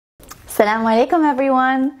Assalamu alaikum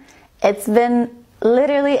everyone. It's been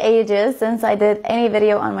literally ages since I did any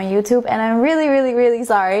video on my YouTube, and I'm really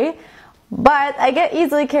sorry, but I get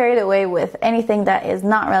easily carried away with anything that is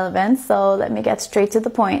not relevant, so let me get straight to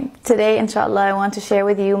the point. Today, inshallah, I want to share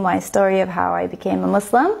with you my story of how I became a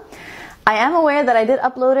Muslim. I am aware that I did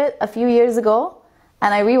upload it a few years ago,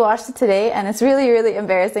 and I rewatched it today, and it's really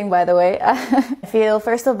embarrassing, by the way. I feel,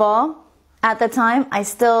 first of all, at the time, I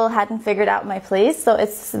still hadn't figured out my place, so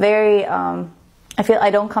it's very, I feel I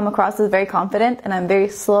don't come across as very confident, and I'm very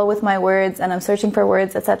slow with my words, and I'm searching for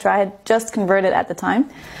words, etc. I had just converted at the time.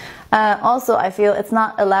 Also, I feel it's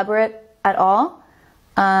not elaborate at all.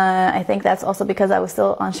 I think that's also because I was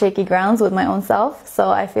still on shaky grounds with my own self. So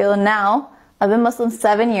I feel now, I've been Muslim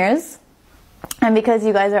 7 years, and because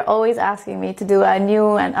you guys are always asking me to do a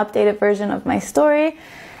new and updated version of my story,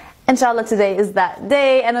 inshallah today is that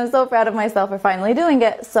day, and I'm so proud of myself for finally doing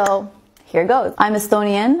it. So here goes. I'm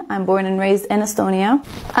Estonian. I'm born and raised in Estonia.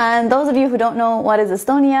 And those of you who don't know what is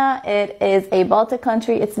Estonia, it is a Baltic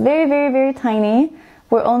country. It's very tiny.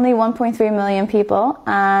 We're only 1.3 million people,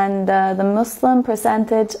 and the Muslim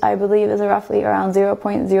percentage, I believe, is roughly around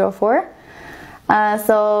 0.04.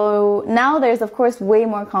 So now there's of course way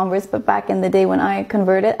more converts, but back in the day when I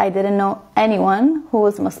converted, I didn't know anyone who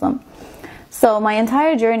was Muslim. So my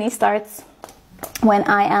entire journey starts when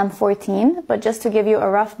I am 14, but just to give you a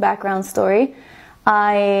rough background story,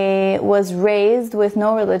 I was raised with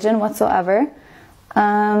no religion whatsoever.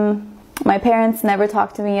 My parents never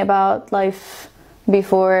talked to me about life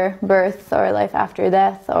before birth or life after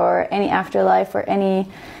death or any afterlife or any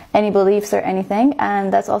beliefs or anything,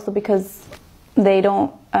 and that's also because they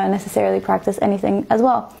don't necessarily practice anything as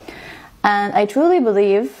well. And I truly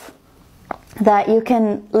believe that you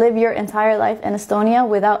can live your entire life in Estonia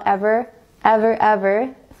without ever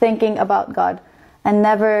thinking about God and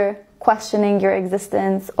never questioning your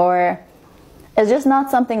existence, or it's just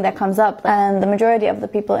not something that comes up. And the majority of the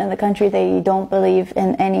people in the country, they don't believe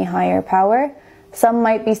in any higher power. Some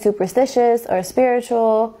might be superstitious or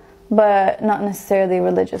spiritual, but not necessarily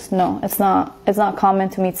religious. No, it's not common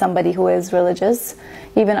to meet somebody who is religious.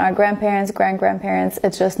 Even our grandparents, grandparents,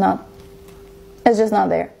 it's just not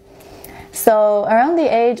there. So around the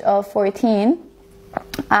age of 14, me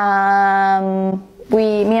and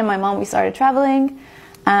my mom, we started traveling,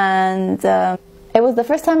 and it was the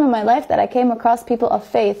first time in my life that I came across people of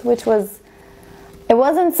faith, it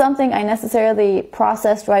wasn't something I necessarily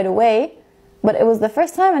processed right away, but it was the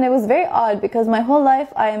first time, and it was very odd because my whole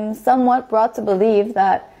life I'm somewhat brought to believe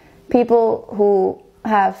that people who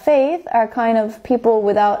have faith are kind of people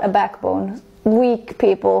without a backbone, weak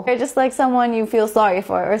people. They're just like someone you feel sorry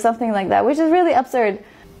for or something like that, which is really absurd.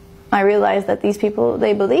 I realized that these people,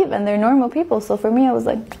 they believe and they're normal people, so for me I was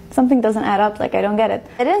like, something doesn't add up, like I don't get it.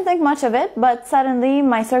 I didn't think much of it, but suddenly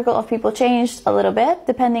my circle of people changed a little bit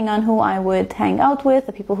depending on who I would hang out with,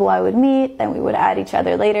 the people who I would meet, and we would add each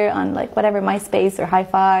other later on like whatever, MySpace or High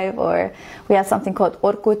Five, or we had something called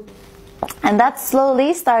Orkut, and that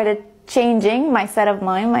slowly started changing my set of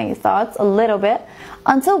mind, my thoughts a little bit,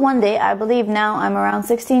 until one day, I believe now I'm around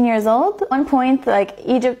 16 years old. At one point, like,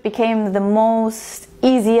 Egypt became the most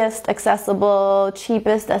easiest, accessible,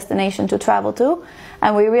 cheapest destination to travel to,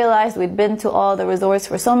 and we realized we'd been to all the resorts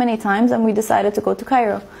for so many times, and we decided to go to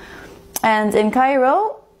Cairo. And in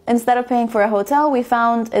Cairo, instead of paying for a hotel, we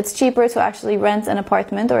found it's cheaper to actually rent an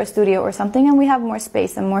apartment or a studio or something, and we have more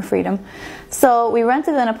space and more freedom. So we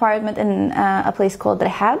rented an apartment in a place called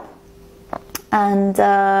Rehab. And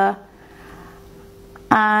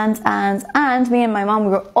me and my mom,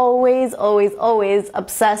 we were always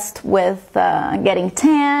obsessed with getting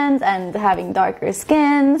tanned and having darker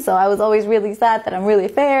skin. So I was always really sad that I'm really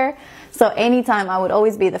fair. So anytime I would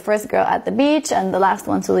always be the first girl at the beach and the last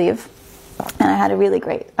one to leave. And I had a really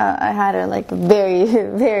great, I had a like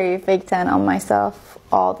very fake tan on myself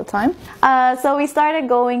all the time. So we started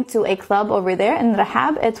going to a club over there in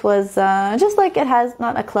Rehab. It was just like it has,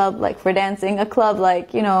 not a club like for dancing, a club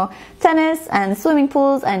like, you know, tennis and swimming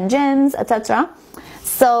pools and gyms, etc.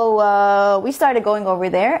 So we started going over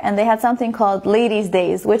there, and they had something called Ladies'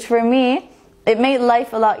 Days, which for me, it made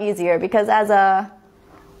life a lot easier because as a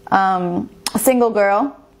single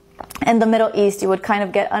girl in the Middle East, you would kind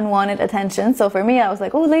of get unwanted attention. So for me, I was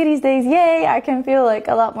like, oh, Ladies' Days, yay! I can feel like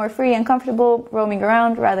a lot more free and comfortable roaming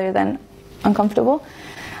around rather than uncomfortable.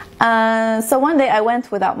 So one day I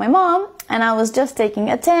went without my mom, and I was just taking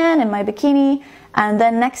a tan in my bikini, and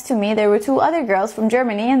then next to me there were two other girls from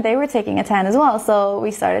Germany, and they were taking a tan as well. So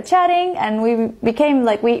we started chatting, and we became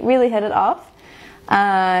like, we really hit it off.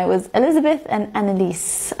 It was Elizabeth and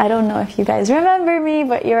Annalise. I don't know if you guys remember me,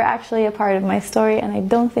 but you're actually a part of my story, and I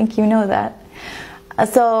don't think you know that.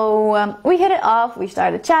 So we hit it off, we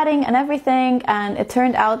started chatting and everything, and it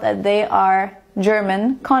turned out that they are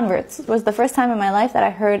German converts. It was the first time in my life that I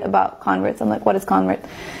heard about converts. I'm like, what is convert?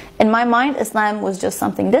 In my mind, Islam was just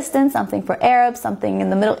something distant, something for Arabs, something in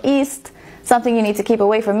the Middle East, something you need to keep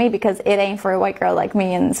away from me because it ain't for a white girl like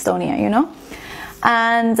me in Estonia, you know?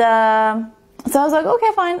 And so I was like,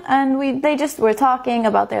 okay, fine. And they just were talking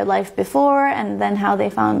about their life before and then how they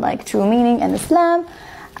found like true meaning in Islam.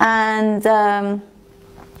 And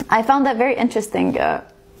I found that very interesting.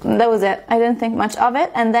 That was it. I didn't think much of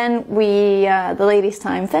it. And then the ladies'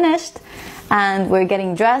 time finished and we're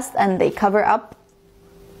getting dressed and they cover up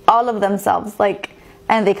all of themselves.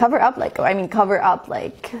 And they cover up like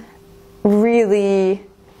really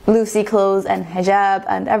loosey clothes and hijab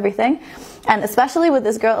and everything. And especially with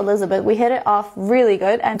this girl, Elizabeth, we hit it off really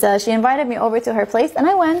good. And she invited me over to her place and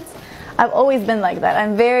I went. I've always been like that.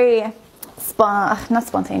 I'm very, not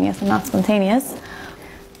spontaneous, I'm not spontaneous.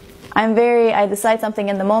 I decide something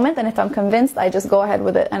in the moment, and if I'm convinced, I just go ahead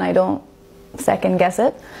with it and I don't second guess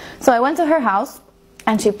it. So I went to her house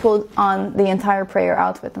and she pulled on the entire prayer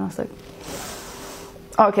outfit and I was like,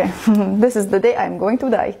 okay, this is the day I'm going to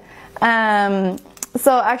die.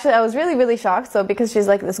 So actually I was really, really shocked. So because she's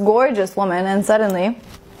like this gorgeous woman and suddenly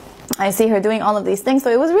I see her doing all of these things. So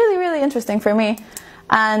it was really, really interesting for me.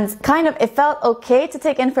 And kind of, it felt okay to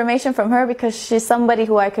take information from her because she's somebody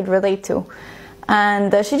who I could relate to.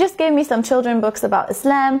 And she just gave me some children books about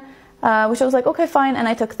Islam, which I was like, okay, fine, and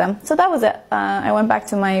I took them. So that was it. I went back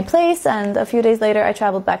to my place, and a few days later I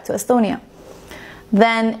traveled back to Estonia.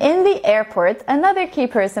 Then in the airport, another key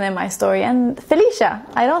person in my story, and Felicia.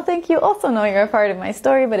 I don't think you also know you're a part of my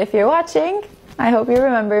story, but if you're watching, I hope you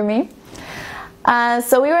remember me.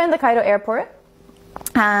 So we were in the Cairo airport,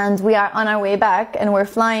 and we are on our way back, and we're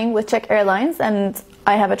flying with Czech Airlines, and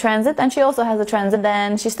I have a transit and she also has a transit.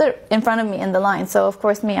 Then she stood in front of me in the line. So of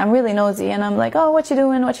course I'm really nosy and I'm like, oh, what you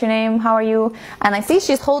doing? What's your name? How are you? And I see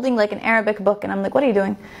she's holding like an Arabic book and I'm like, what are you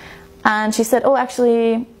doing? And she said, oh,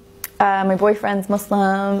 actually, my boyfriend's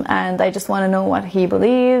Muslim and I just want to know what he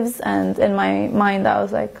believes. And in my mind, I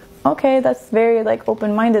was like, okay, that's very like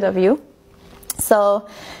open-minded of you. So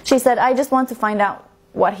she said, I just want to find out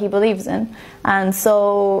what he believes in. And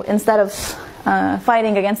so instead of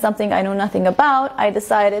fighting against something I know nothing about, I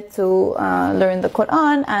decided to learn the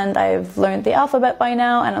Quran, and I've learned the alphabet by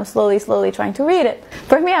now, and I'm slowly trying to read it.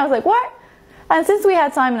 For me, I was like, what? And since we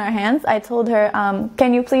had time in our hands, I told her,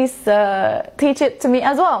 can you please teach it to me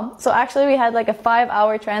as well? So actually we had like a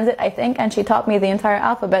 5-hour transit, I think, and she taught me the entire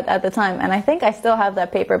alphabet at the time. And I think I still have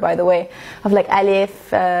that paper, by the way, of like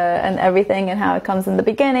alif and everything, and how it comes in the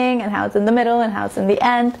beginning, and how it's in the middle, and how it's in the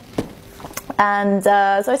end. And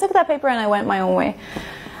so I took that paper and I went my own way.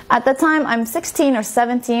 At the time, I'm 16 or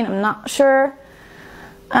 17, I'm not sure.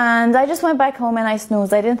 And I just went back home and I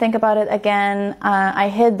snoozed. I didn't think about it again. I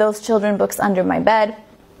hid those children books under my bed.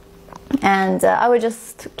 And I would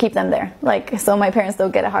just keep them there. Like, so my parents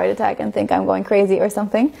don't get a heart attack and think I'm going crazy or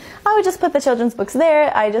something. I would just put the children's books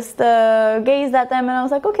there. I just gazed at them and I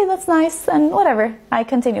was like, okay, that's nice. And whatever. I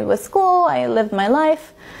continued with school. I lived my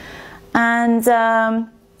life. And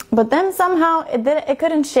but then somehow it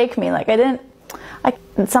couldn't shake me. Like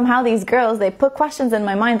somehow these girls, they put questions in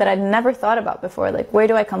my mind that I'd never thought about before. Like, where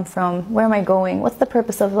do I come from? Where am I going? What's the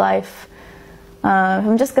purpose of life?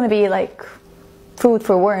 I'm just going to be like food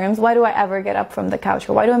for worms. Why do I ever get up from the couch?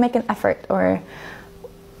 Or why do I make an effort? Or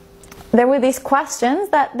there were these questions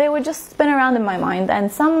that they would just spin around in my mind.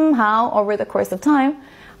 And somehow over the course of time,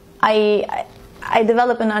 I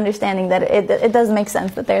developed an understanding that it does make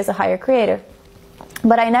sense that there's a higher creator.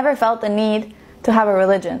 But I never felt the need to have a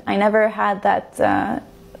religion. I never had that,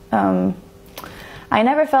 I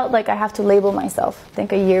never felt like I have to label myself. I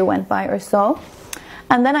think a year went by or so.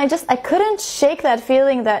 And then I couldn't shake that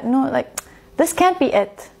feeling that, no, like, this can't be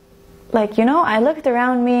it. Like, you know, I looked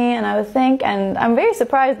around me and I would think, and I'm very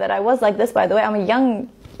surprised that I was like this, by the way. I'm a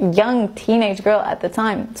young teenage girl at the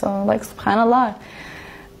time. So, like, subhanAllah.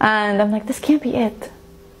 And I'm like, this can't be it.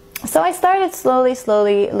 So I started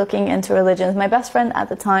slowly looking into religions. My best friend at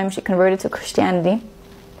the time, she converted to Christianity.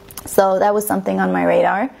 So that was something on my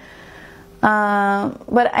radar.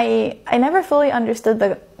 But I never fully understood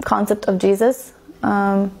the concept of Jesus.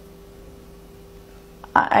 I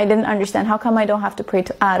didn't understand, how come I don't have to pray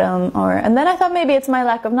to Adam? And then I thought maybe it's my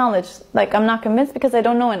lack of knowledge. Like, I'm not convinced because I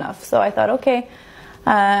don't know enough. So I thought, okay,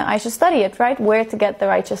 I should study it, right? Where to get the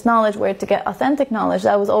righteous knowledge, where to get authentic knowledge.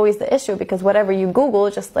 That was always the issue, because whatever you Google,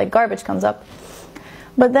 just like garbage comes up.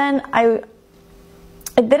 But then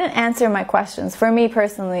it didn't answer my questions. For me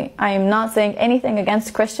personally, I am not saying anything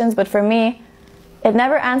against Christians, but for me, it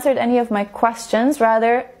never answered any of my questions.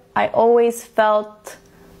 Rather, I always felt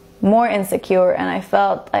more insecure, and I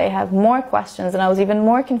felt I have more questions, and I was even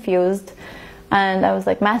more confused. And I was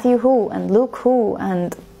like, Matthew who? And Luke who?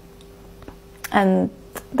 And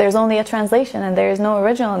there's only a translation, and there's no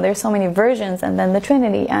original, and there's so many versions, and then the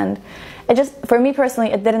Trinity. And it just, for me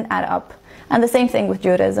personally, it didn't add up. And the same thing with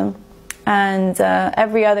Judaism. And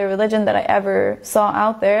every other religion that I ever saw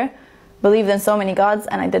out there believed in so many gods,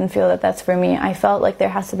 and I didn't feel that that's for me. I felt like there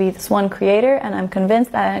has to be this one creator, and I'm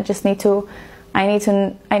convinced that I just need to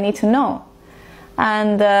know.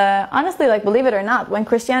 And honestly, like, believe it or not, when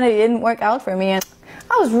Christianity didn't work out for me,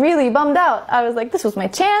 I was really bummed out. I was like, this was my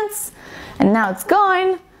chance, and now it's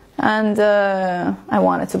gone. And I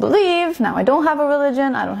wanted to believe. Now I don't have a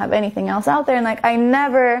religion. I don't have anything else out there. And like, I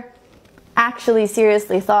never actually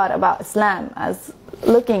seriously thought about Islam as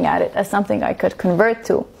looking at it as something I could convert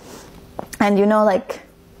to. And you know, like,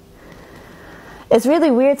 it's really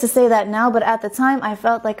weird to say that now, but at the time I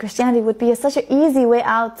felt like Christianity would be such an easy way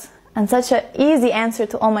out and such an easy answer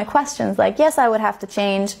to all my questions. Like, yes, I would have to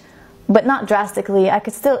change, but not drastically. I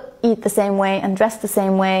could still eat the same way and dress the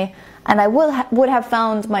same way, and I would have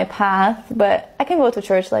found my path, but I can go to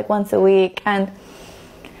church like once a week. And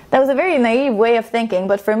that was a very naive way of thinking,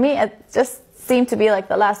 but for me it just seemed to be like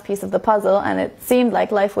the last piece of the puzzle, and it seemed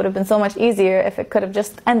like life would have been so much easier if it could have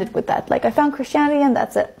just ended with that. Like, I found Christianity and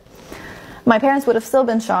that's it. My parents would have still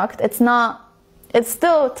been shocked. It's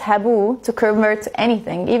still taboo to convert to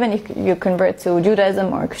anything. Even if you convert to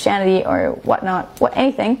Judaism or Christianity or whatnot,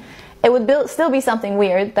 anything, it would still be something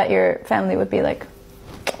weird that your family would be like,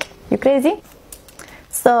 you crazy?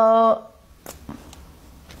 So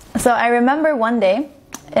I remember one day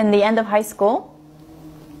in the end of high school,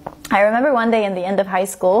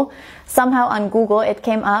 somehow on Google it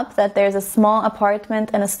came up that there's a small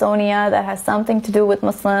apartment in Estonia that has something to do with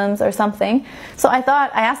Muslims or something. So I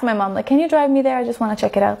asked my mom, like, can you drive me there? I just want to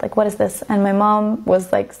check it out. Like, what is this? And my mom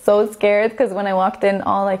was like so scared, because when I walked in,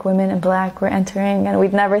 all like women in black were entering, and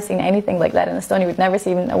we'd never seen anything like that in Estonia. We'd never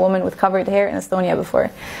seen a woman with covered hair in Estonia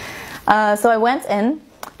before. So I went in,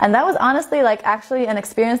 and that was honestly like actually an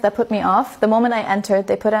experience that put me off. The moment I entered,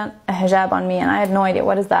 they put on a hijab on me, and I had no idea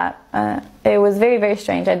what is that. It was very, very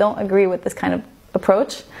strange. I don't agree with this kind of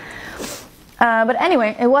approach. But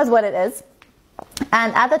anyway, it was what it is.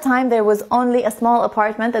 And at the time, there was only a small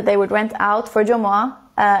apartment that they would rent out for Jumu'ah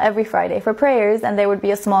every Friday for prayers, and there would be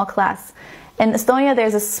a small class. In Estonia,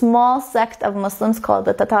 there's a small sect of Muslims called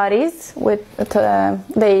the Tataris.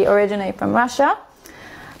 They originate from Russia.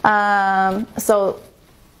 So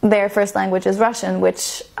their first language is Russian,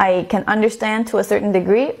 which I can understand to a certain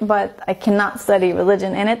degree, but I cannot study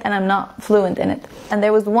religion in it, and I'm not fluent in it. And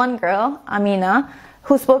there was one girl, Amina,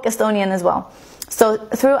 who spoke Estonian as well. So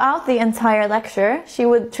throughout the entire lecture, she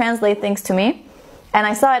would translate things to me, and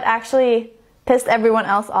I saw it actually pissed everyone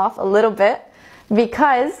else off a little bit,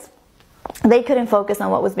 because they couldn't focus on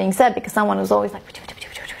what was being said, because someone was always like...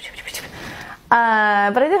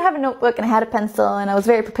 But I did have a notebook, and I had a pencil, and I was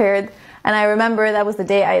very prepared. And I remember that was the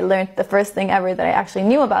day I learned the first thing ever that I actually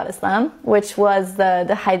knew about Islam, which was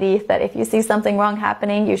the hadith that if you see something wrong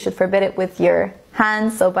happening, you should forbid it with your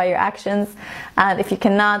hands, so by your actions. And if you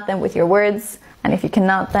cannot, then with your words. And if you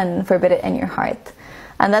cannot, then forbid it in your heart.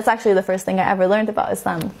 And that's actually the first thing I ever learned about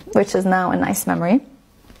Islam, which is now a nice memory.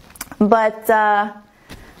 But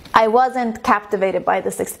I wasn't captivated by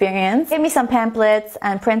this experience. They gave me some pamphlets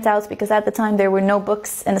and printouts, because at the time there were no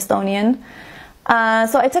books in Estonian.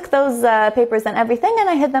 So I took those papers and everything, and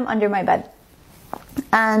I hid them under my bed.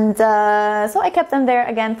 And so I kept them there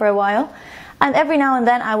again for a while. And every now and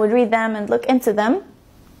then I would read them and look into them.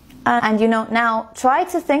 And you know, now try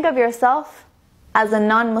to think of yourself as a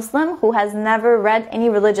non-Muslim who has never read any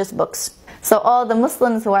religious books. So all the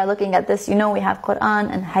Muslims who are looking at this, you know, we have Quran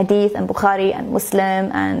and Hadith and Bukhari and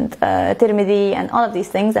Muslim and Tirmidhi and all of these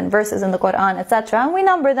things, and verses in the Quran, etc. And we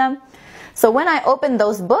number them. So when I opened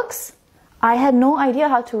those books, I had no idea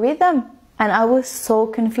how to read them, and I was so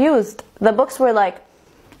confused. The books were like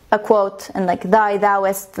a quote, and like thy,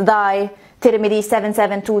 thouest, thy, Tirmidhi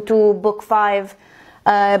 7722, book 5,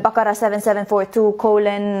 Baqarah 7742,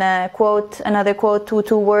 colon, quote, another quote,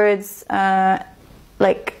 two words,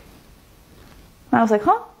 like, I was like,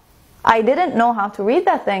 huh? I didn't know how to read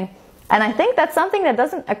that thing. And I think that's something that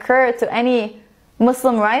doesn't occur to any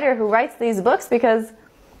Muslim writer who writes these books, because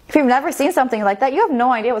if you've never seen something like that, you have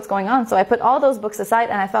no idea what's going on. So I put all those books aside,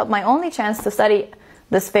 and I felt my only chance to study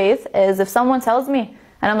this faith is if someone tells me.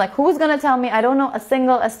 And I'm like, who's going to tell me? I don't know a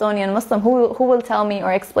single Estonian Muslim who will tell me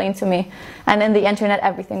or explain to me. And in the internet,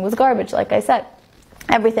 everything was garbage, like I said.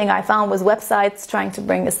 Everything I found was websites trying to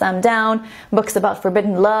bring Islam down, books about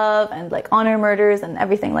forbidden love and like honor murders and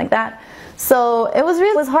everything like that. So it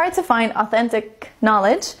was hard to find authentic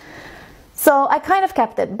knowledge. So I kind of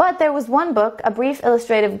kept it. But there was one book, A Brief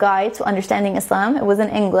Illustrative Guide to Understanding Islam. It was in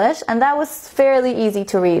English, and that was fairly easy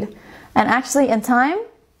to read. And actually in time,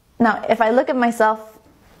 now if I look at myself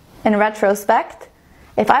in retrospect,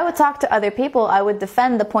 if I would talk to other people, I would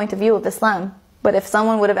defend the point of view of Islam. But if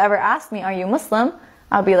someone would have ever asked me, are you Muslim?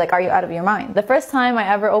 I'll be like, are you out of your mind? The first time I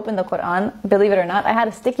ever opened the Quran, believe it or not, I had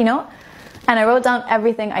a sticky note and I wrote down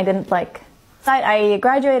everything I didn't like. I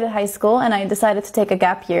graduated high school and I decided to take a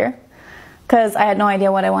gap year because I had no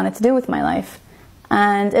idea what I wanted to do with my life.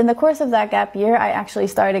 And in the course of that gap year, I actually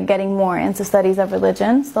started getting more into studies of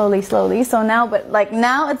religion, slowly. So now,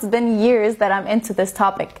 now it's been years that I'm into this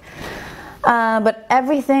topic. But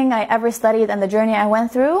everything I ever studied and the journey I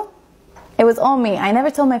went through, it was all me. I never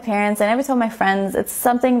told my parents, I never told my friends. It's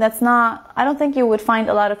something that's not, I don't think you would find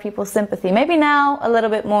a lot of people's sympathy. Maybe now a little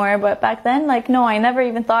bit more, but back then, like, no, I never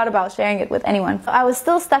even thought about sharing it with anyone. I was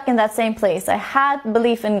still stuck in that same place. I had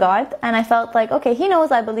belief in God, and I felt like, okay, He knows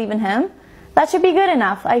I believe in Him. That should be good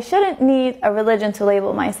enough. I shouldn't need a religion to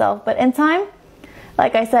label myself. But in time,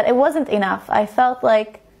 like I said, it wasn't enough. I felt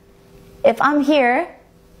like if I'm here,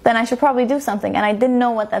 then I should probably do something. And I didn't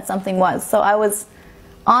know what that something was. So I was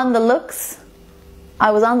on the lookout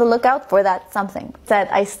for that something.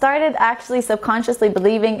 I started actually subconsciously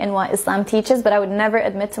believing in what Islam teaches, but I would never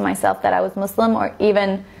admit to myself that I was Muslim or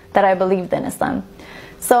even that I believed in Islam.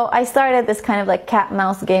 So I started this kind of like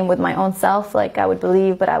cat-mouse game with my own self. Like I would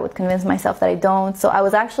believe, but I would convince myself that I don't. So I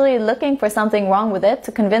was actually looking for something wrong with it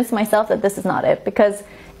to convince myself that this is not it, because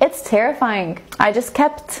it's terrifying. I just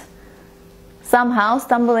kept somehow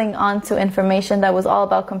stumbling onto information that was all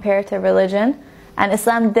about comparative religion. And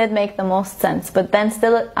Islam did make the most sense, but then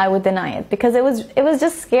still I would deny it because it was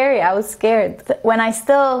just scary. I was scared. When I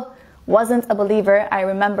still wasn't a believer, I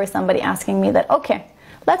remember somebody asking me that, okay,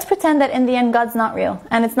 let's pretend that in the end God's not real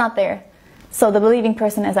and it's not there. So the believing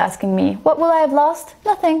person is asking me, what will I have lost?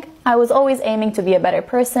 Nothing. I was always aiming to be a better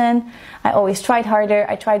person. I always tried harder,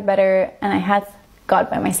 I tried better, and I had God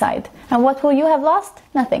by my side. And what will you have lost?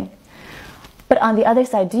 Nothing. But on the other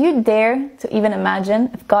side, do you dare to even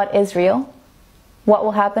imagine if God is real? What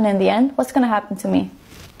will happen in the end? What's going to happen to me?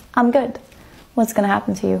 I'm good. What's going to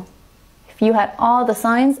happen to you? If you had all the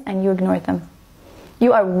signs and you ignored them.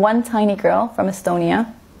 You are one tiny girl from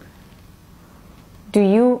Estonia. Do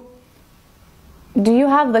you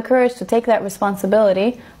have the courage to take that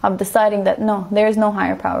responsibility of deciding that no, there is no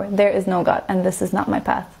higher power, there is no God, and this is not my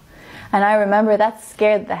path? And I remember that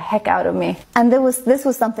scared the heck out of me. And this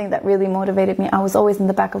was something that really motivated me. I was always in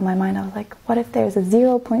the back of my mind. I was like, what if there's a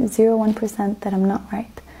 0.01% that I'm not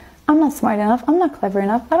right? I'm not smart enough. I'm not clever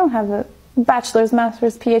enough. I don't have a bachelor's,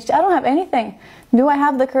 master's, PhD. I don't have anything. Do I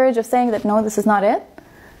have the courage of saying that no, this is not it?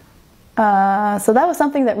 So that was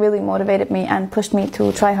something that really motivated me and pushed me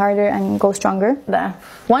to try harder and go stronger.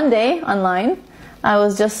 One day online, I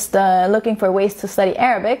was just looking for ways to study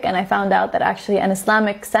Arabic, and I found out that actually an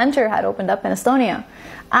Islamic center had opened up in Estonia.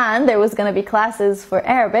 And there was going to be classes for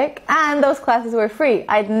Arabic, and those classes were free.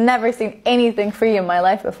 I'd never seen anything free in my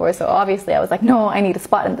life before, so obviously I was like, no, I need a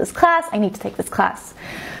spot in this class, I need to take this class.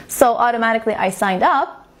 So automatically I signed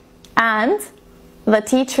up, and the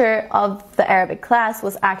teacher of the Arabic class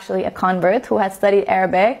was actually a convert who had studied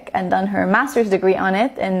Arabic and done her master's degree on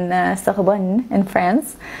it in Sorbonne in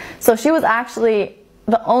France. So she was actually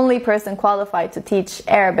the only person qualified to teach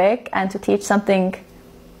Arabic and to teach something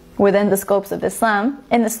within the scopes of Islam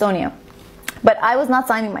in Estonia. But I was not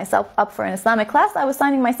signing myself up for an Islamic class, I was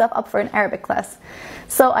signing myself up for an Arabic class.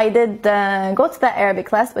 So I did go to that Arabic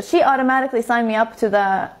class, but she automatically signed me up to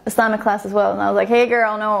the Islamic class as well. And I was like, hey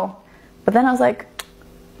girl, no. But then I was like,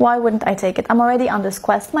 why wouldn't I take it? I'm already on this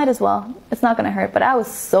quest, might as well. It's not going to hurt. But I was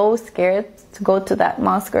so scared to go to that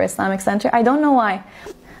mosque or Islamic center. I don't know why.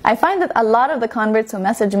 I find that a lot of the converts who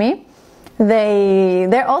message me,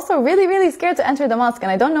 they're also really, really scared to enter the mosque.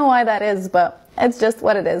 And I don't know why that is, but it's just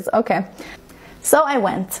what it is. Okay. So I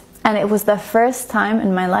went. And it was the first time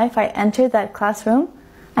in my life I entered that classroom.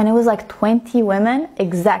 And it was like 20 women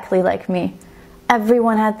exactly like me.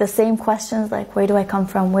 Everyone had the same questions, like, where do I come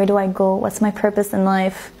from? Where do I go? What's my purpose in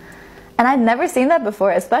life? And I'd never seen that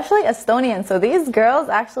before, especially Estonian. So these girls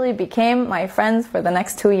actually became my friends for the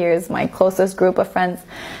next 2 years, my closest group of friends.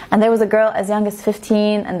 And there was a girl as young as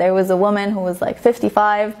 15, and there was a woman who was like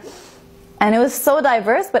 55. And it was so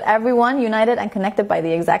diverse, but everyone united and connected by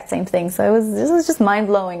the exact same thing. So this was just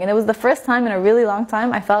mind-blowing. And it was the first time in a really long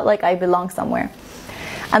time I felt like I belonged somewhere.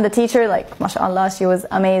 And the teacher, like, mashallah, she was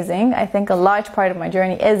amazing. I think a large part of my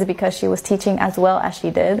journey is because she was teaching as well as she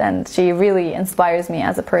did, and she really inspires me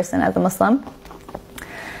as a person, as a Muslim.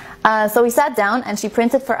 So we sat down and she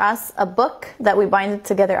printed for us a book that we binded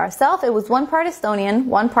together ourselves. It was one part Estonian,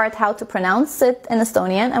 one part how to pronounce it in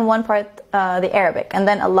Estonian, and one part the Arabic, and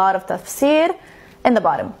then a lot of tafsir in the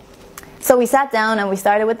bottom. So we sat down and we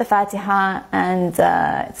started with the Fatiha, and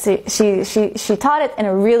she taught it in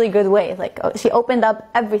a really good way. Like, she opened up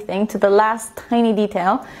everything to the last tiny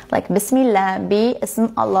detail, like Bismillah, bi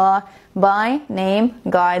ism Allah, by name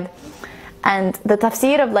God. And the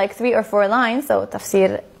tafsir of like 3 or 4 lines, so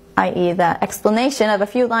tafsir, i.e. the explanation of a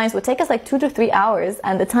few lines, would take us like 2 to 3 hours,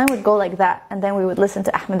 and the time would go like that. And then we would listen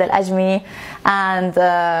to Ahmed al-Ajmi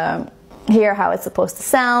and hear how it's supposed to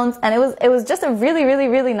sound, and it was just a really, really,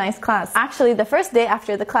 really nice class. Actually, the first day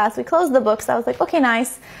after the class, we closed the books. I was like, okay,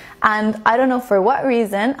 nice. And I don't know for what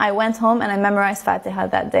reason, I went home and I memorized Fatiha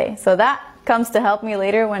that day. So that comes to help me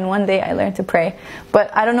later when one day I learned to pray.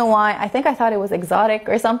 But I don't know why. I think I thought it was exotic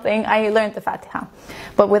or something. I learned the Fatiha.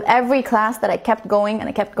 But with every class that I kept going and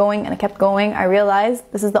I kept going and I kept going, I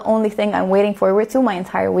realized this is the only thing I'm waiting forward to my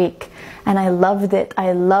entire week. And I loved it.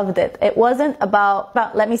 I loved it. It wasn't about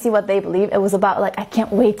let me see what they believe. It was about like, I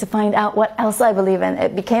can't wait to find out what else I believe in.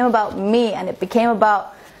 It became about me, and it became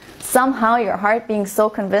about somehow your heart being so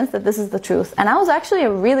convinced that this is the truth. And I was actually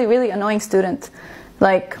a really, really annoying student.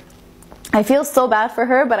 Like, I feel so bad for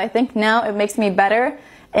her, but I think now it makes me better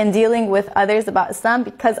in dealing with others about Islam,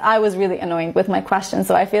 because I was really annoying with my questions.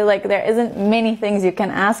 So I feel like there isn't many things you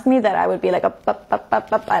can ask me that I would be like,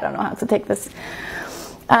 I don't know how to take this.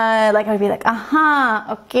 Like, I would be like,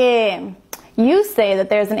 aha, okay. You say that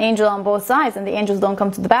there's an angel on both sides and the angels don't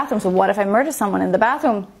come to the bathroom. So what if I murder someone in the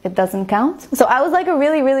bathroom? It doesn't count. So I was like a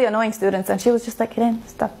really, really annoying student, and she was just like, Hiren,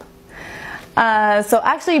 stop. So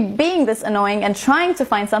actually being this annoying and trying to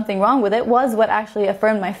find something wrong with it was what actually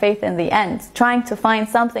affirmed my faith in the end. Trying to find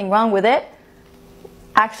something wrong with it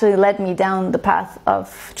actually led me down the path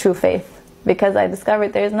of true faith, because I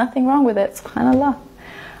discovered there's nothing wrong with it, subhanAllah.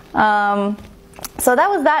 So that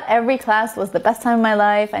was that. Every class was the best time of my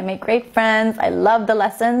life. I made great friends. I loved the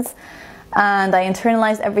lessons, and I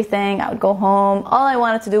internalized everything. I would go home. All I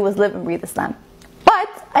wanted to do was live and breathe Islam. But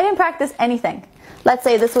I didn't practice anything. Let's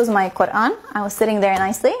say this was my Quran. I was sitting there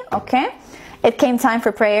nicely, okay? It came time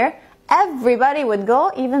for prayer. Everybody would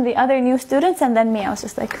go, even the other new students, and then me. I was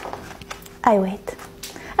just like, I wait.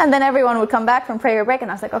 And then everyone would come back from prayer break,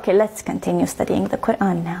 and I was like, okay, let's continue studying the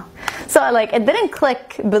Quran now. So like, it didn't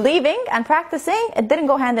click. Believing and practicing, it didn't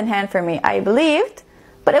go hand in hand for me. I believed,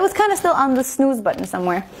 but it was kind of still on the snooze button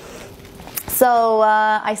somewhere. So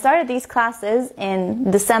I started these classes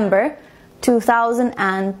in December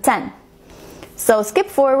 2010. So skip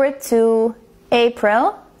forward to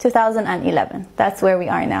April 2011. That's where we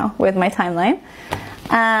are now with my timeline.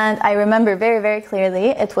 And I remember very, very clearly,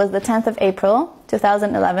 it was the 10th of April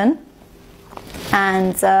 2011.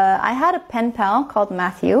 And I had a pen pal called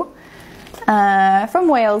Matthew from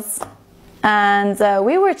Wales. And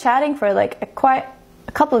we were chatting for like quite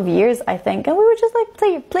a couple of years, I think. And we would just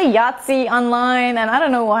like play Yahtzee online and I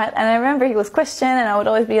don't know what. And I remember he was Christian, and I would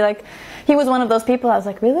always be like, he was one of those people I was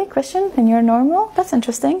like, really? Christian? And you're normal? That's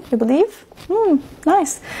interesting. You believe?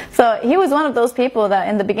 Nice. So he was one of those people that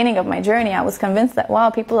in the beginning of my journey, I was convinced that,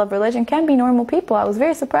 wow, people of religion can be normal people. I was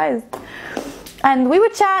very surprised. And we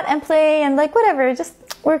would chat and play and like whatever, just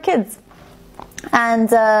we're kids. And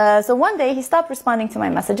so one day he stopped responding to my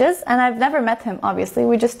messages, and I've never met him, obviously.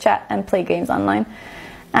 We just chat and play games online.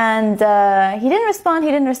 And he didn't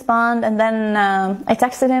respond, and then I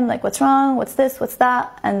texted him like, what's wrong, what's this, what's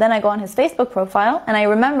that, and then I go on his Facebook profile, and I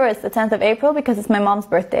remember it's the 10th of April because it's my mom's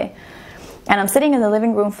birthday, and I'm sitting in the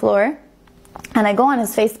living room floor, and I go on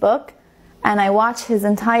his Facebook, and I watch his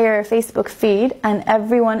entire Facebook feed, and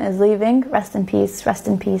everyone is leaving, rest in peace, rest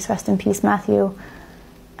in peace, rest in peace, Matthew.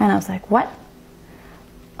 And I was like, what?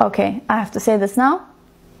 Okay, I have to say this now.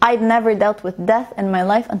 I'd never dealt with death in my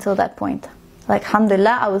life until that point. Like,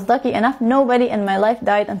 alhamdulillah, I was lucky enough. Nobody in my life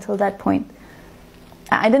died until that point.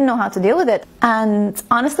 I didn't know how to deal with it. And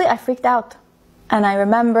honestly, I freaked out. And I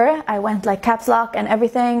remember I went like caps lock and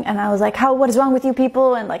everything. And I was like, what is wrong with you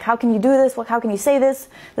people? And like, how can you do this? How can you say this?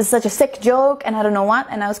 This is such a sick joke. And I don't know what.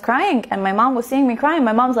 And I was crying. And my mom was seeing me crying.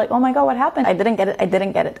 My mom was like, oh my God, what happened? I didn't get it. I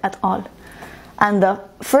didn't get it at all. And the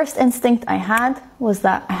first instinct I had was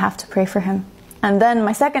that I have to pray for him. And then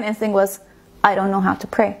my second instinct was, I don't know how to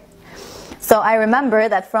pray. So I remember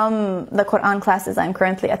that from the Quran classes I'm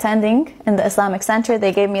currently attending in the Islamic Center,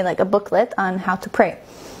 they gave me like a booklet on how to pray.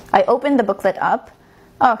 I opened the booklet up.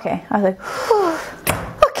 Okay, I was like, whew,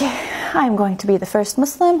 okay, I'm going to be the first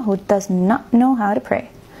Muslim who does not know how to pray.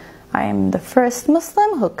 I'm the first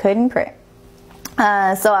Muslim who couldn't pray.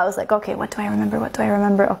 So I was like, okay, what do I remember? What do I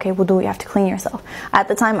remember? Okay, wudu, you have to clean yourself. At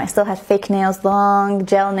the time, I still had fake nails, long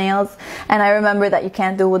gel nails, and I remember that you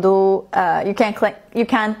can't do wudu, you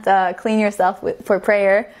can't clean yourself for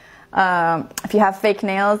prayer if you have fake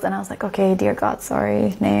nails. And I was like, okay, dear God,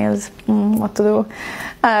 sorry, nails, what to do?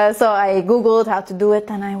 So I googled how to do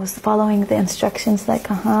it, and I was following the instructions, like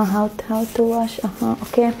how to wash,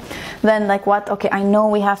 okay. Then like what? Okay, I know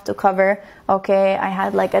we have to cover. Okay, I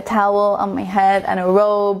had like a towel on my head and a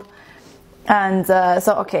robe, and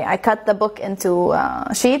so okay, I cut the book into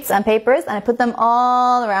sheets and papers, and I put them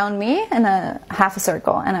all around me in a half a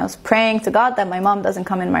circle, and I was praying to God that my mom doesn't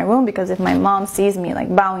come in my room, because if my mom sees me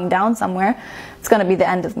like bowing down somewhere, it's gonna be the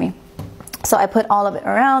end of me. So I put all of it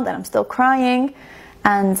around, and I'm still crying,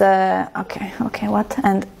 and okay, what?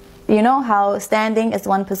 And you know how standing is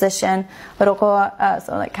one position, ruku',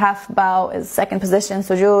 so like half bow is second position,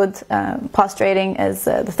 sujood, prostrating is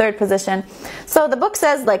the third position. So the book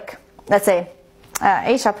says, like, let's say,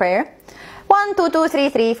 Isha prayer, 1 2 2 3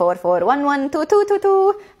 3 4 4 1 1 2 2 2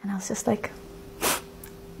 2, and I was just like,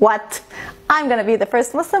 what? I'm gonna be the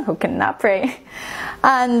first Muslim who cannot pray.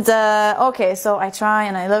 And okay, so I try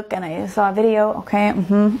and I look and I saw a video. Okay,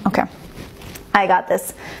 okay, I got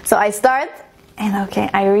this. So I start. And okay,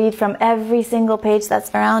 I read from every single page that's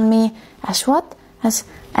around me. Ashwat,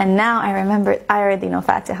 and now I remember, I already know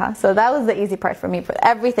Fatiha. So that was the easy part for me. But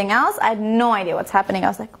everything else, I had no idea what's happening. I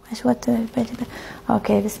was like, Ashwat,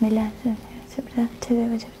 okay, Bismillah.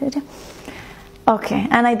 Okay,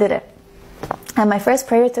 and I did it. And my first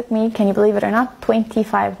prayer took me, can you believe it or not,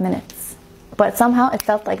 25 minutes. But somehow it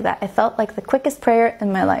felt like that. It felt like the quickest prayer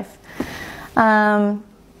in my life.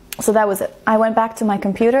 So that was it. I went back to my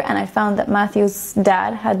computer and I found that Matthew's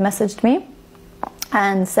dad had messaged me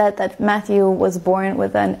and said that Matthew was born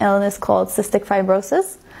with an illness called cystic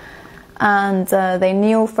fibrosis, and they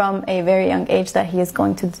knew from a very young age that he is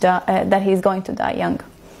going to die young.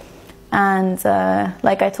 And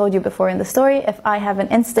like I told you before in the story, if I have an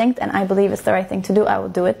instinct and I believe it's the right thing to do, I will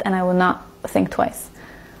do it, and I will not think twice.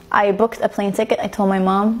 I booked a plane ticket. I told my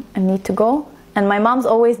mom I need to go. And my mom's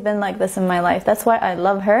always been like this in my life. That's why I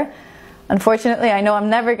love her. Unfortunately, I know I'm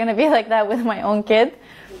never going to be like that with my own kid.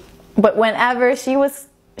 But whenever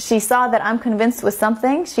she saw that I'm convinced with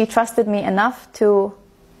something, she trusted me enough to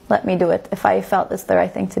let me do it if I felt it's the right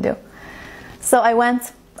thing to do. So I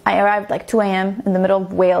went. I arrived like 2 a.m. in the middle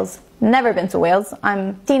of Wales. Never been to Wales. I'm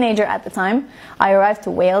a teenager at the time. I arrived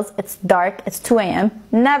to Wales. It's dark. It's 2 a.m.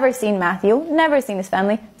 Never seen Matthew. Never seen his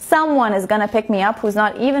family. Someone is going to pick me up who's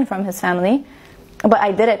not even from his family. But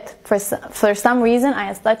I did it. For some reason, I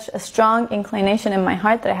had such a strong inclination in my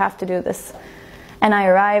heart that I have to do this. And I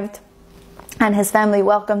arrived, and his family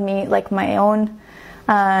welcomed me like my own.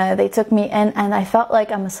 They took me in, and I felt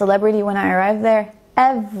like I'm a celebrity when I arrived there.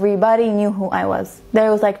 Everybody knew who I was.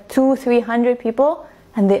 There was like 200-300 people,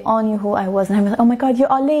 and they all knew who I was. And I was like, oh my God,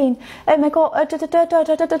 you're Alain. Oh my God,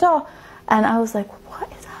 and I was like,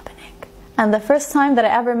 what is happening? And the first time that I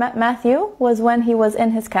ever met Matthew was when he was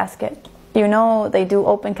in his casket. You know, they do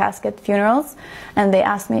open casket funerals, and they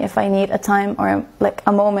asked me if I need a time or like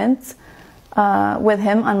a moment with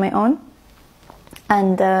him on my own.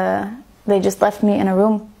 And they just left me in a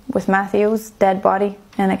room with Matthew's dead body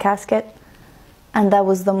in a casket. And that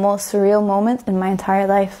was the most surreal moment in my entire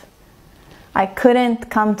life. I couldn't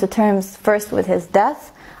come to terms first with his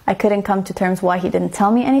death. I couldn't come to terms why he didn't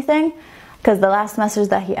tell me anything, because the last message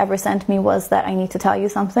that he ever sent me was that I need to tell you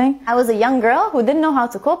something. I was a young girl who didn't know how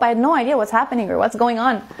to cope. I had no idea what's happening or what's going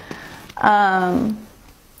on. And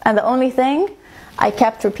the only thing I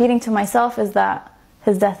kept repeating to myself is that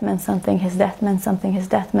his death meant something, his death meant something, his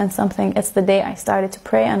death meant something. It's the day I started to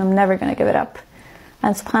pray, and I'm never going to give it up.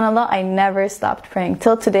 And subhanAllah, I never stopped praying.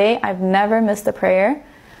 Till today, I've never missed a prayer.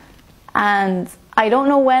 And I don't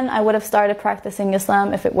know when I would have started practicing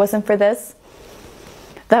Islam if it wasn't for this.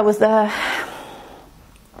 It's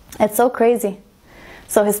so crazy.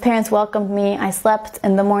 So his parents welcomed me. I slept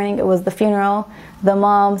in the morning. It was the funeral. The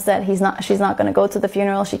mom said she's not going to go to the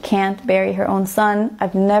funeral. She can't bury her own son.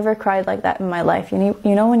 I've never cried like that in my life. You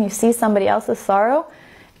know when you see somebody else's sorrow,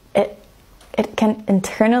 it can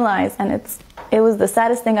internalize, and it was the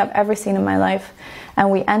saddest thing I've ever seen in my life.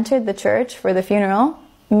 And we entered the church for the funeral,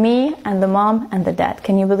 me and the mom and the dad.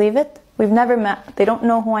 Can you believe it? We've never met. They don't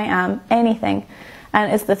know who I am, anything.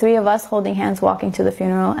 And it's the three of us holding hands walking to the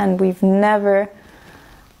funeral, and we've never...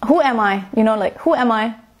 Who am I? Who am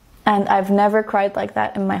I? And I've never cried like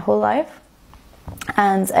that in my whole life.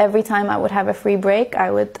 And every time I would have a free break,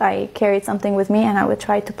 I carried something with me, and I would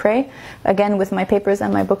try to pray, again with my papers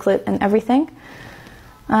and my booklet and everything.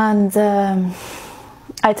 And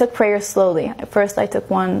I took prayers slowly. At first I took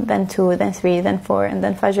 1, then 2, then 3, then 4, and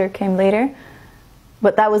then Fajr came later.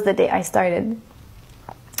 But that was the day I started.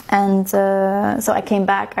 And so I came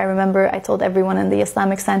back. I remember I told everyone in the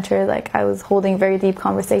Islamic Center, like I was holding very deep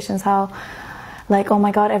conversations, how like, oh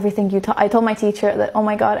my God, everything you taught. I told my teacher that, oh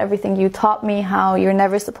my God, everything you taught me, how you're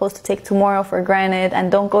never supposed to take tomorrow for granted,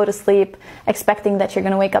 and don't go to sleep expecting that you're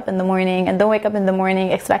going to wake up in the morning, and don't wake up in the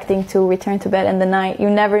morning expecting to return to bed in the night. You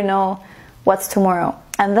never know what's tomorrow.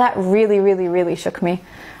 And that really, really, really shook me.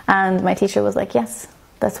 And my teacher was like, yes,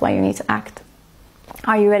 that's why you need to act.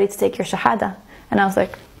 Are you ready to take your shahada? And I was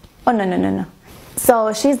like, oh, no, no, no, no.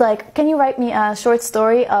 So she's like, can you write me a short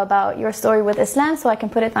story about your story with Islam so I can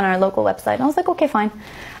put it on our local website? And I was like, okay, fine.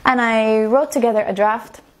 And I wrote together a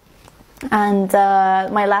draft. And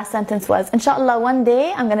my last sentence was, inshallah, one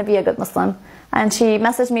day I'm going to be a good Muslim. And she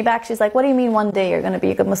messaged me back. She's like, what do you mean one day you're going to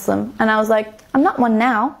be a good Muslim? And I was like, I'm not one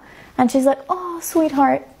now. And she's like, oh,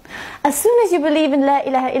 sweetheart, as soon as you believe in La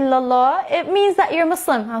ilaha illallah, it means that you're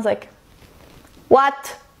Muslim. I was like,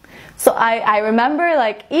 what? So I remember,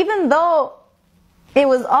 like, even though it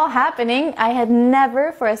was all happening, I had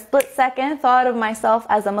never for a split second thought of myself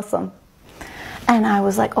as a Muslim. And I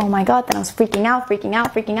was like, oh my God, then I was freaking out,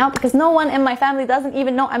 because no one in my family doesn't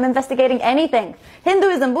even know I'm investigating anything.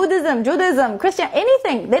 Hinduism, Buddhism, Judaism, Christian,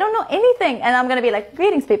 anything. They don't know anything. And I'm going to be like,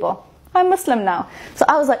 greetings people, I'm Muslim now. So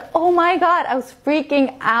I was like, oh my God, I was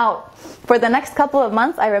freaking out. For the next couple of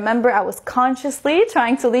months, I remember I was consciously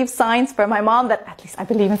trying to leave signs for my mom that at least I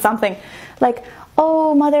believe in something. Like,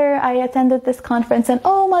 oh mother, I attended this conference, and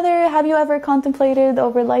oh mother, have you ever contemplated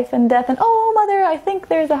over life and death, and oh mother, I think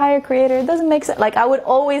there's a higher creator. It doesn't make sense. Like, I would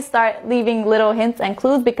always start leaving little hints and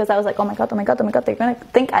clues, because I was like, oh my God, oh my God, oh my God, they're gonna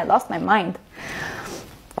think I lost my mind.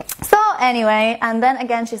 So anyway, and then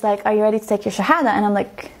again she's like, are you ready to take your shahada? And I'm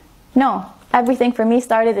like, no, everything for me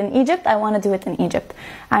started in Egypt. I want to do it in Egypt.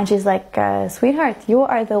 And she's like, sweetheart, you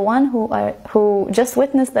are the one who just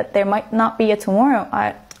witnessed that there might not be a tomorrow.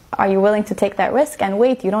 Are you willing to take that risk and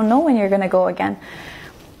wait? You don't know when you're going to go again.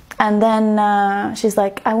 And then she's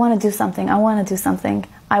like, I want to do something. I want to do something.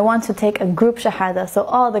 I want to take a group shahada, so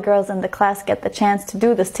all the girls in the class get the chance to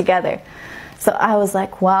do this together. So I was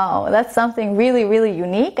like, wow, that's something really, really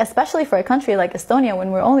unique, especially for a country like Estonia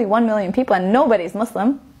when we're only 1 million people and nobody's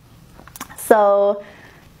Muslim. So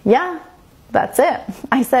yeah, that's it.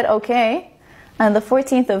 I said, okay. On the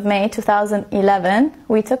 14th of May 2011,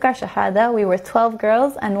 we took our shahada. We were 12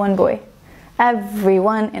 girls and 1 boy.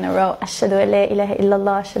 Everyone in a row. Ashhadu an la ilaha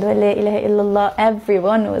illallah, ashhadu an la ilaha illallah.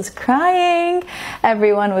 Everyone was crying.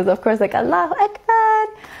 Everyone was, of course, like, Allahu Akbar.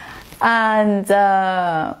 And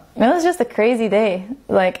it was just a crazy day.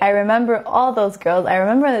 Like, I remember all those girls. I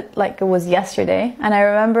remember it like it was yesterday. And I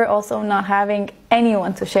remember also not having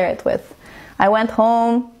anyone to share it with. I went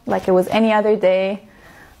home like it was any other day.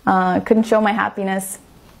 Couldn't show my happiness,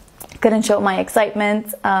 couldn't show my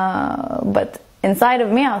excitement, but inside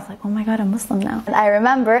of me I was like, oh my God, I'm Muslim now. And I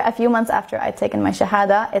remember a few months after I'd taken my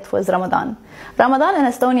shahada, it was Ramadan. Ramadan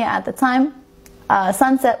in Estonia at the time,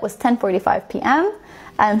 sunset was 10:45 p.m.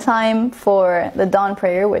 and time for the dawn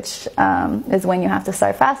prayer, which is when you have to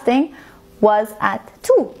start fasting, was at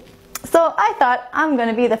 2. So I thought, I'm going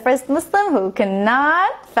to be the first Muslim who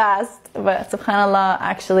cannot fast. But subhanAllah,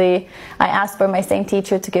 actually, I asked for my same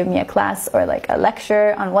teacher to give me a class or like a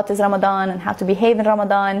lecture on what is Ramadan and how to behave in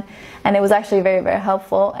Ramadan. And it was actually very, very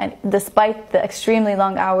helpful. And despite the extremely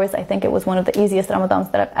long hours, I think it was one of the easiest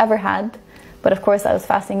Ramadans that I've ever had. But of course, I was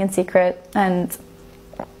fasting in secret. And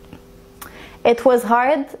it was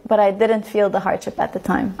hard, but I didn't feel the hardship at the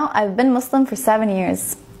time. I've been Muslim for 7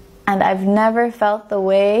 years. And I've never felt the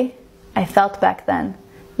way I felt back then.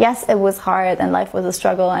 Yes, it was hard and life was a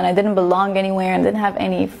struggle and I didn't belong anywhere and didn't have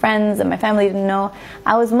any friends and my family didn't know.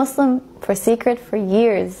 I was Muslim for secret for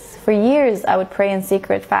years. For years I would pray in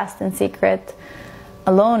secret, fast in secret,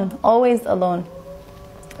 alone, always alone.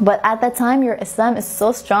 But at that time your Islam is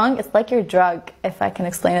so strong, it's like your drug, if I can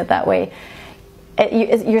explain it that way.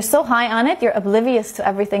 You're so high on it, you're oblivious to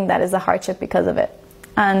everything that is a hardship because of it.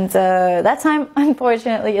 And that time,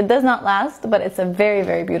 unfortunately, it does not last, but it's a very,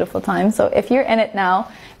 very beautiful time. So if you're in it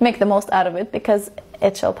now, make the most out of it because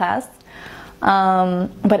it shall pass.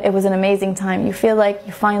 But it was an amazing time. You feel like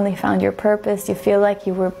you finally found your purpose. You feel like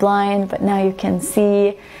you were blind, but now you can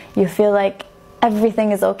see. You feel like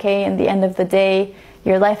everything is okay in the end of the day.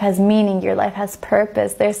 Your life has meaning. Your life has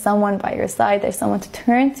purpose. There's someone by your side. There's someone to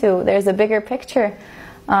turn to. There's a bigger picture.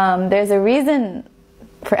 There's a reason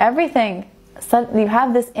for everything. So you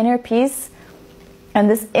have this inner peace, and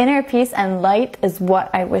this inner peace and light is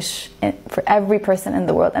what I wish for every person in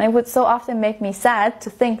the world. And it would so often make me sad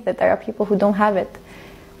to think that there are people who don't have it.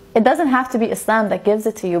 it doesn't have to be Islam that gives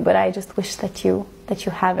it to you, but I just wish that you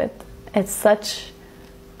have it. It's such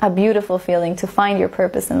a beautiful feeling to find your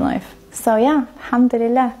purpose in life. So yeah,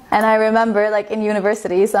 alhamdulillah. And I remember like in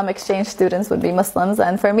university, some exchange students would be Muslims,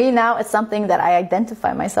 and for me now it's something that I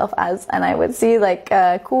identify myself as. And I would see like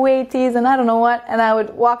Kuwaitis and I don't know what, and I would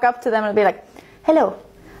walk up to them and be like, hello,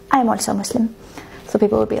 I'm also Muslim. So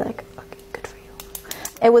people would be like, okay, good for you.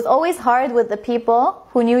 It was always hard with the people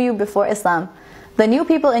who knew you before Islam. The new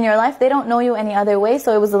people in your life, they don't know you any other way,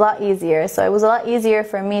 so it was a lot easier. So it was a lot easier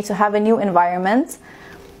for me to have a new environment.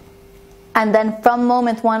 And then from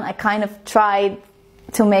moment one, I kind of tried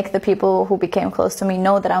to make the people who became close to me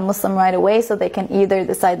know that I'm Muslim right away, so they can either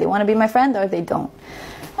decide they want to be my friend or they don't.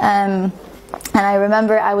 And I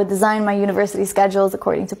remember I would design my university schedules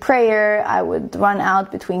according to prayer. I would run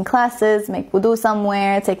out between classes, make wudu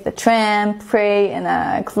somewhere, take the tram, pray in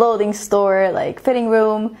a clothing store, like fitting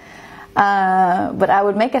room. But I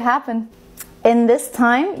would make it happen. In this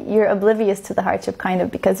time, you're oblivious to the hardship kind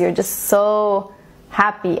of, because you're just so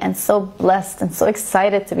happy and so blessed and so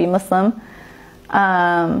excited to be Muslim.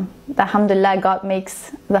 Alhamdulillah, God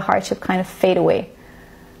makes the hardship kind of fade away.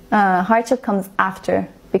 Hardship comes after,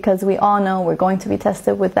 because we all know we're going to be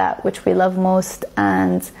tested with that which we love most,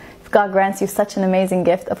 and if God grants you such an amazing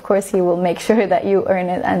gift, of course He will make sure that you earn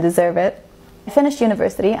it and deserve it. I finished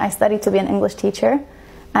university, I studied to be an English teacher,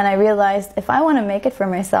 and I realized if I want to make it for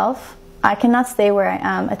myself, I cannot stay where I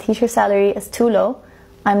am. A teacher's salary is too low.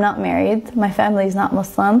 I'm not married, my family is not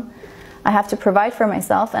Muslim. I have to provide for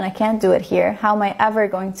myself and I can't do it here. How am I ever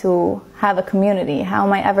going to have a community? How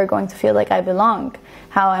am I ever going to feel like I belong?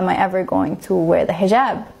 How am I ever going to wear the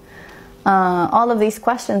hijab? All of these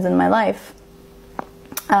questions in my life.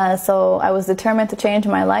 So I was determined to change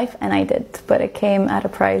my life, and I did, but it came at a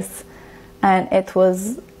price. And it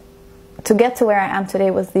was, to get to where I am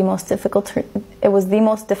today was the most difficult, it was the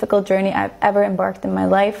most difficult journey I've ever embarked in my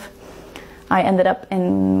life. I ended up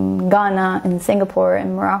in Ghana, in Singapore,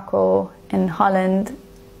 in Morocco, in Holland,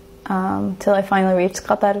 till I finally reached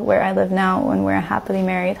Qatar, where I live now and we're happily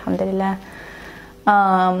married, alhamdulillah.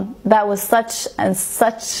 That was such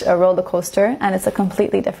a roller coaster, and it's a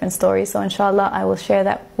completely different story. So inshallah, I will share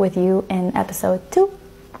that with you in episode 2.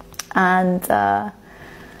 And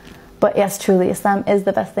but yes, truly, Islam is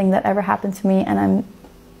the best thing that ever happened to me, and I'm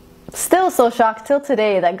still so shocked till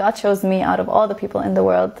today that God chose me out of all the people in the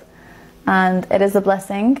world. And it is a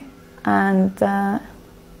blessing, and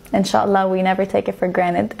inshallah we never take it for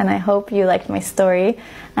granted. And I hope you liked my story,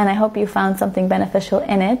 and I hope you found something beneficial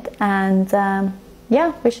in it. And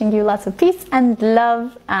yeah, wishing you lots of peace and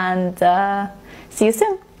love, and see you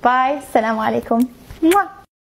soon. Bye. Assalamu alaikum. Mwah.